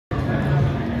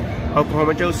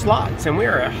Oklahoma Joe Slots, and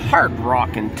we're at Hard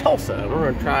Rock in Tulsa. We're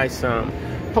going to try some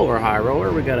Polar High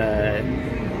Roller. We got a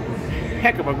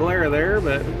heck of a glare there,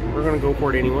 but we're going to go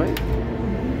for it anyway.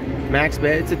 Max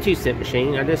bet. It's a 2-cent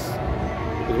machine. I just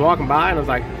was walking by and I was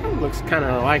like, oh, it looks kind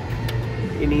of like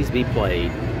it needs to be played.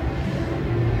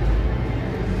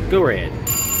 Go red.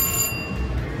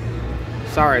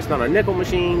 Sorry, it's not a nickel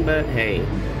machine, but hey,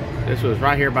 this was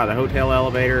right here by the hotel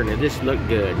elevator, and it just looked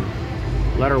good.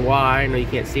 Letter Y. I know you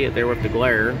can't see it there with the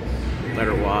glare.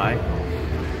 Letter Y.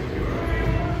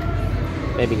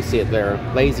 Maybe you can see it there.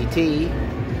 Lazy T.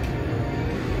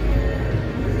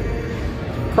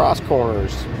 Cross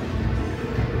corners.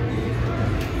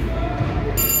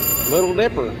 Little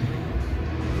Dipper.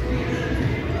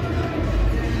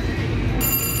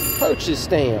 Postage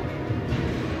stamp.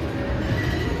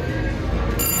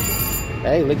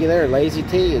 Hey, looky there, Lazy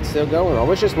T. It's still going. I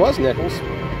wish this was nickels.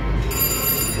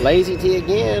 Lazy T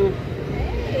again.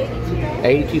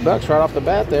 82 bucks right off the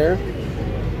bat there.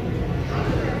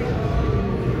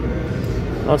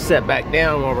 I'll set back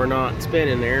down while we're not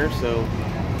spinning there, so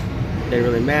it doesn't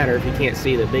really matter if you can't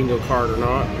see the bingo card or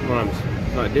not when I'm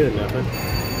not doing nothing.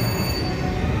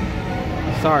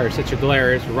 Sorry, such a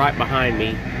glare. It's right behind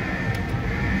me.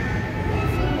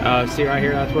 See right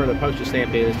here, that's where the postage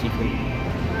stamp is. You can,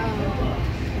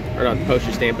 or not the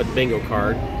postage stamp, but the bingo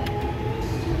card.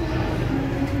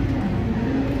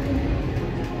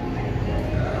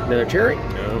 Another cherry?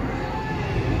 No.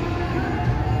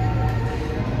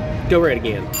 Go red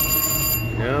again.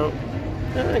 No.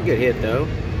 Good hit though.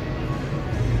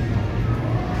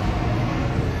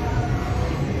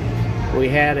 We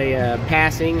had a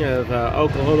passing of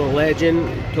Oklahoma legend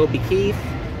Toby Keith.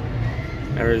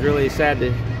 I was really sad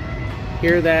to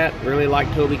hear that. Really like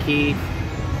Toby Keith,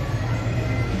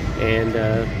 and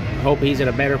hope he's in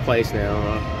a better place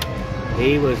now.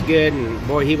 He was good, and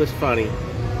boy, he was funny.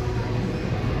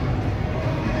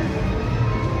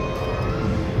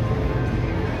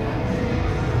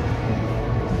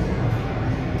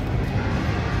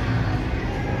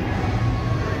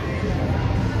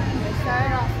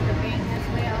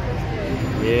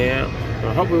 Yeah,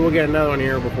 well, hopefully we'll get another one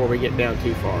here before we get down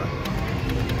too far.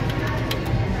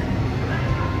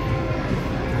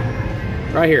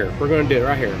 Right here, we're going to do it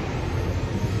right here.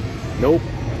 Nope.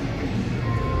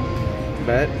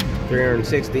 But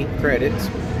 360 credits.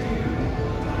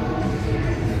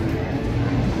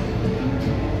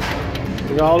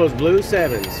 Look at all those blue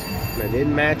sevens. That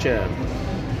didn't match up.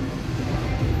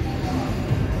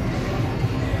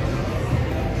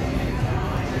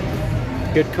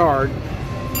 Good card.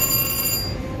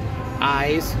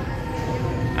 Eyes.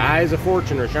 Eyes of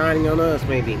fortune are shining on us,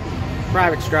 maybe.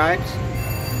 Private stripes.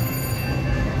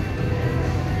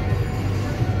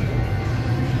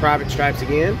 Private stripes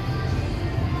again.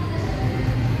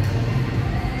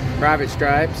 Private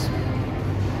stripes.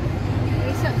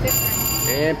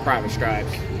 And private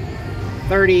stripes.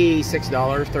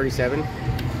 $36, $37.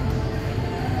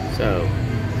 So.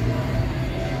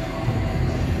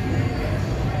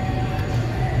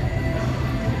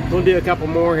 We'll do a couple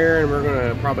more here and we're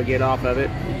going to probably get off of it.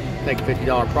 Take a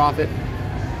 $50 profit.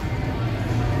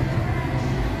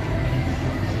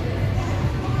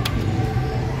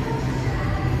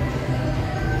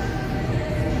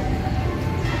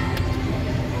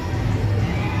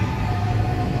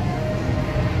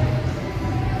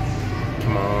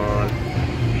 Come on.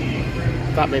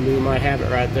 Thought maybe we might have it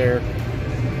right there.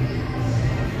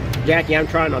 Jackie, I'm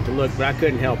trying not to look, but I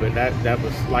couldn't help it. That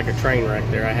was like a train wreck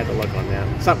there. I had to look on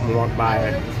that. Something walked by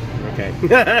it. Okay.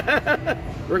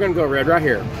 We're going to go red right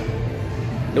here.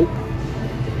 Nope.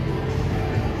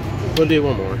 We'll do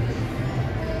one more.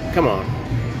 Come on.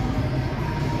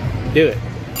 Do it.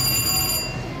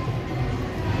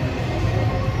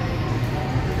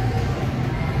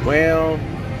 Well,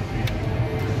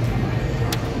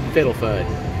 fiddle fud.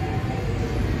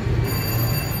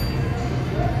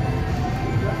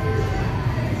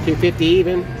 $2.50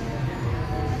 even.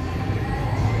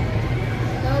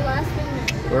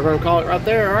 We're going to call it right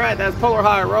there. All right, that's Polar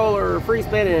High Roller free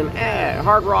spinning at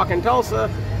Hard Rock in Tulsa.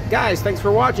 Guys, thanks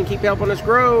for watching. Keep helping us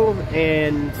grow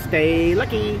and stay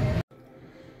lucky.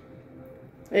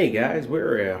 Hey guys,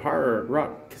 we're at Hard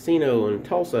Rock Casino in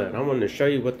Tulsa, and I wanted to show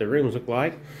you what the rooms look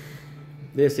like.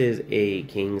 This is a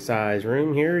king size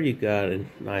room here. You've got a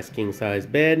nice king size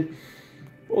bed,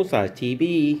 full size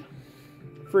TV,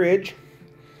 fridge.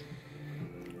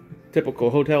 Typical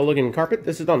hotel looking carpet.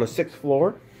 This is on the 6th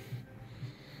floor.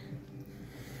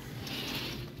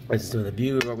 This is the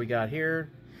view of what we got here.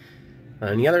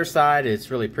 On the other side, it's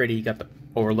really pretty. You got the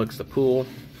overlooks the pool.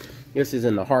 This is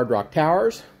in the Hard Rock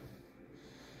Towers.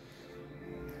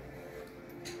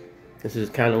 This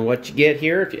is kind of what you get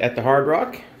here at the Hard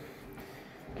Rock.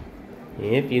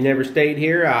 If you never stayed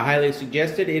here, I highly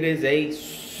suggest it. It is a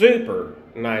super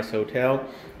nice hotel.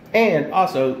 And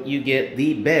also, you get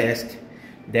the best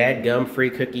dadgum free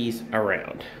cookies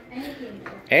around.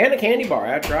 And a candy bar.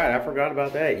 That's right. I forgot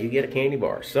about that. You get a candy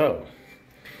bar. So,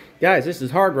 guys, this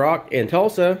is Hard Rock in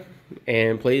Tulsa.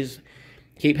 And please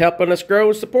keep helping us grow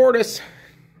and support us.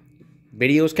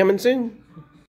 Videos coming soon.